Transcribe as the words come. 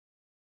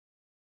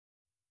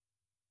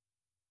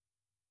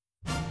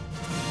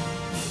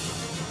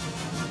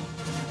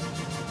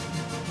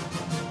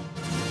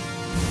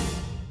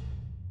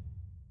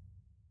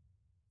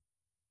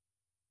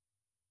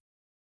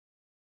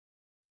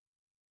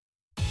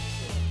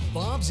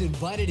Bob's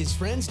invited his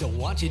friends to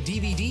watch a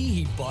DVD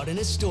he bought in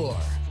a store.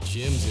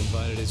 Jim's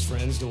invited his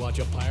friends to watch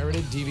a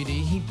pirated DVD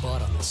he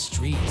bought on the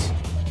street.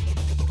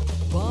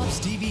 Bob's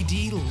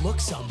DVD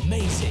looks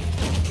amazing.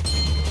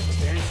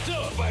 Stand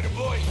still, fighter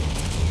boy.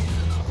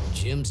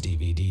 Jim's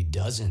DVD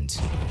doesn't.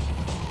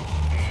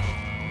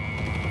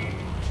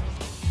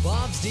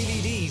 Bob's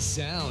DVD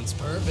sounds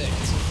perfect.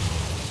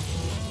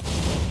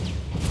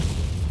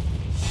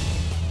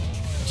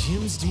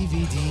 Jim's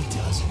DVD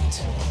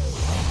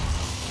doesn't.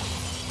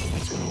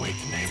 That's gonna wake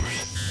the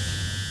neighbors.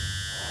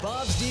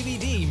 Bob's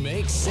DVD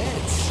makes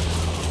sense.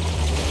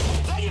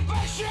 Hey, you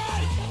back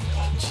shot!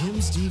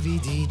 Jim's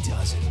DVD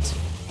doesn't.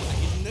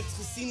 Next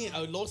to seeing it,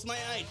 I lost my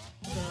eye.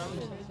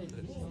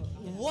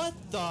 What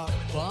the?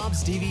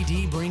 Bob's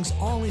DVD brings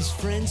all his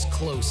friends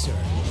closer.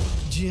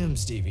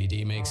 Jim's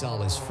DVD makes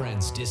all his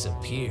friends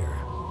disappear.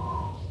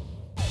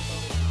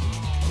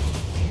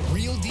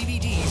 Real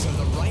DVDs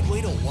are the right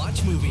way to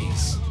watch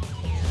movies.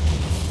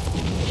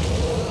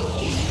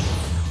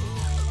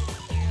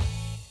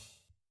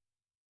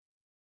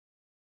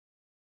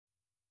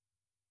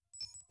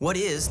 What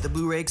is the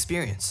Blu-ray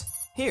experience?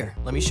 Here,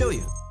 let me show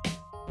you.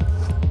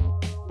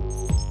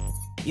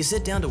 You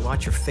sit down to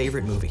watch your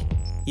favorite movie.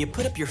 You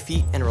put up your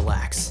feet and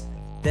relax.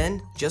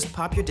 Then, just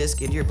pop your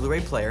disc into your Blu-ray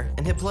player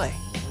and hit play.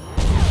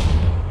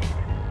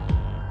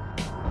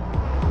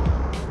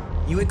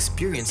 You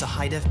experience a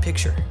high-def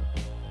picture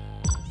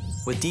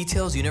with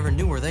details you never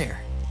knew were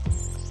there,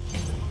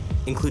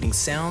 including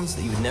sounds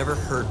that you've never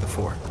heard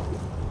before.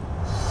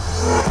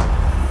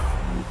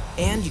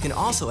 And you can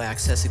also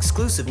access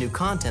exclusive new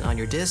content on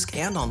your disc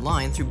and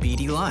online through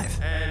BD Live.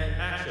 And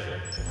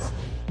action.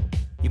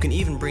 You can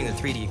even bring the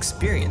 3D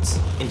experience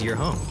into your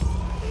home.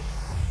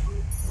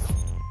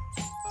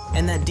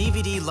 And that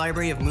DVD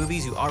library of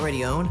movies you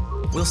already own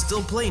will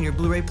still play in your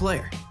Blu-ray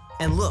player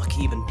and look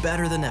even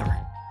better than ever.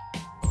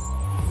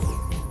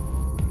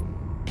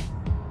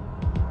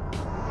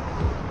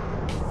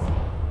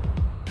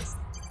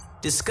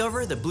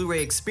 Discover the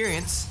Blu-ray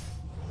experience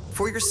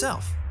for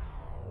yourself.